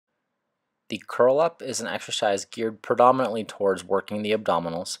The curl up is an exercise geared predominantly towards working the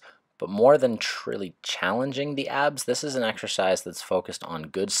abdominals, but more than truly challenging the abs, this is an exercise that's focused on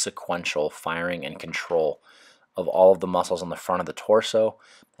good sequential firing and control of all of the muscles on the front of the torso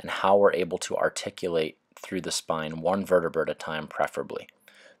and how we're able to articulate through the spine, one vertebra at a time preferably.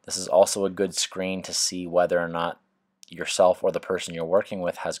 This is also a good screen to see whether or not yourself or the person you're working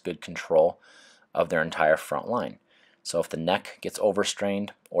with has good control of their entire front line. So if the neck gets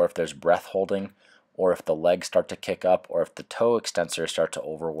overstrained, or if there's breath holding, or if the legs start to kick up, or if the toe extensors start to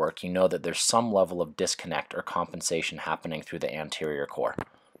overwork, you know that there's some level of disconnect or compensation happening through the anterior core.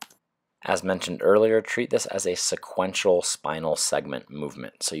 As mentioned earlier, treat this as a sequential spinal segment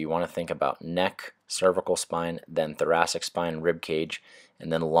movement. So you want to think about neck, cervical spine, then thoracic spine, rib cage,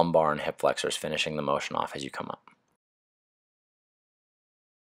 and then lumbar and hip flexors finishing the motion off as you come up.